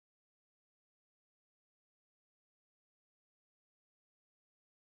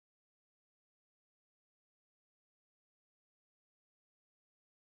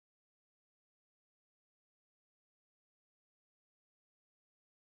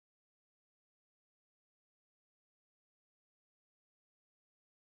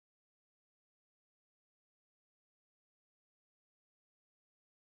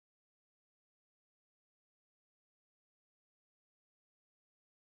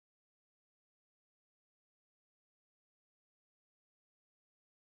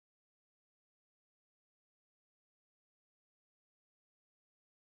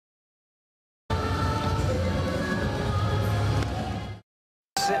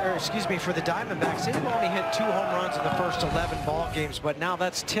for the Diamondbacks, they've only hit 2 home runs in the first 11 ball games, but now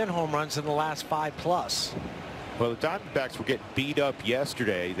that's 10 home runs in the last 5+. Well, the Diamondbacks were getting beat up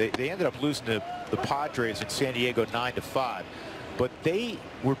yesterday. They ended up losing to the Padres in San Diego 9-5, but they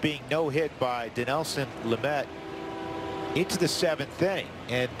were being no-hit by Dinelson Lamet into the 7th inning,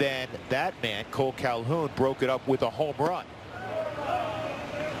 and then that man, Cole Calhoun, broke it up with a home run.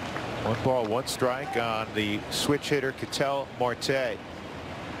 1 ball, 1 strike on the switch hitter Ketel Marte. A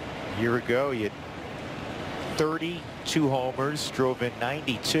year ago, he had 32 homers, drove in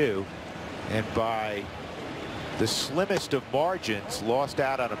 92, and by the slimmest of margins, lost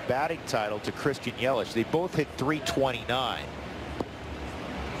out on a batting title to Christian Yelich. They both hit .329.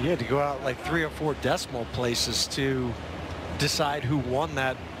 You had to go out like 3 or 4 decimal places to decide who won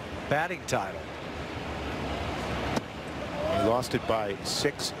that batting title. He lost it by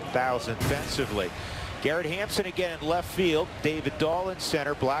 6,000 defensively. Garrett Hampson again in left field. David Dahl in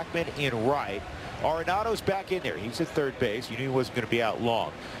center. Blackman in right. Arenado's back in there. He's at third base. You knew he wasn't going to be out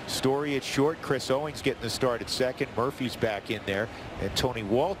long. Story at short. Chris Owings getting the start at second. Murphy's back in there. And Tony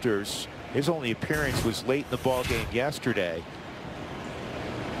Walters, his only appearance was late in the ball game yesterday.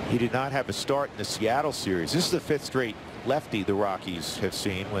 He did not have a start in the Seattle series. This is the 5th straight lefty the Rockies have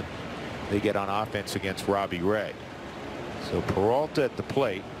seen when they get on offense against Robbie Ray. So Peralta at the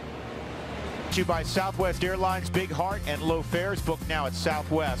plate. Brought to you by Southwest Airlines. Big heart and low fares. Book now at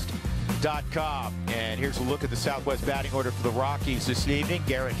southwest.com. And here's a look at the Southwest batting order for the Rockies this evening.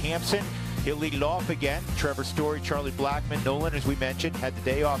 Garrett Hampson, he'll lead it off again. Trevor Story, Charlie Blackmon, Nolan, as we mentioned, had the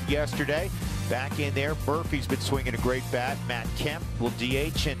day off yesterday. Back in there. Murphy's been swinging a great bat. Matt Kemp will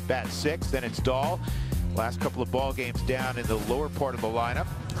DH and bat 6th. Then it's Dahl. Last couple of ball games down in the lower part of the lineup.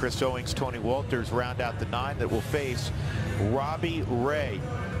 Chris Owings, Tony Walters round out the 9 that will face Robbie Ray.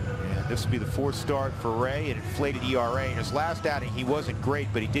 And this will be the 4th start for Ray, an inflated ERA. In his last outing, he wasn't great,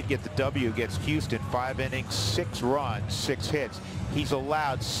 but he did get the W against Houston. 5 innings, 6 runs, 6 hits. He's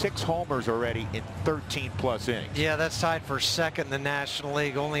allowed 6 homers already in 13+ innings. Yeah, that's tied for 2nd in the National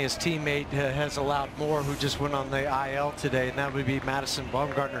League. Only his teammate has allowed more, who just went on the IL today, and that would be Madison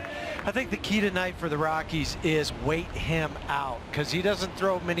Bumgarner. I think the key tonight for the Rockies is wait him out, because he doesn't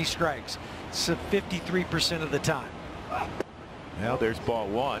throw many strikes. It's 53% of the time. Well, there's ball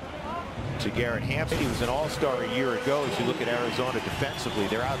 1 to Garrett Hampson. He was an all-star a year ago. As you look at Arizona defensively,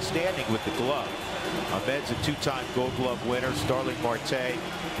 they're outstanding with the glove. Ahmed's a 2-time Gold Glove winner. Starling Marte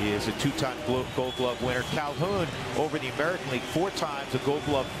is a 2-time Gold Glove winner. Calhoun over the American League 4 times a Gold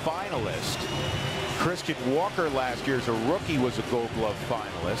Glove finalist. Christian Walker last year as a rookie was a Gold Glove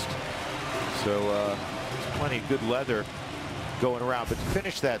finalist. So there's plenty of good leather going around. But to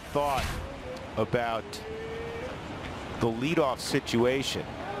finish that thought about the leadoff situation,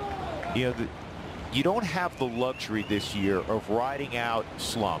 you know, you don't have the luxury this year of riding out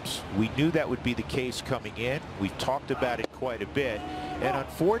slumps. We knew that would be the case coming in. We've talked about it quite a bit. And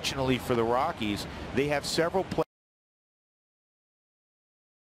unfortunately for the Rockies, they have several players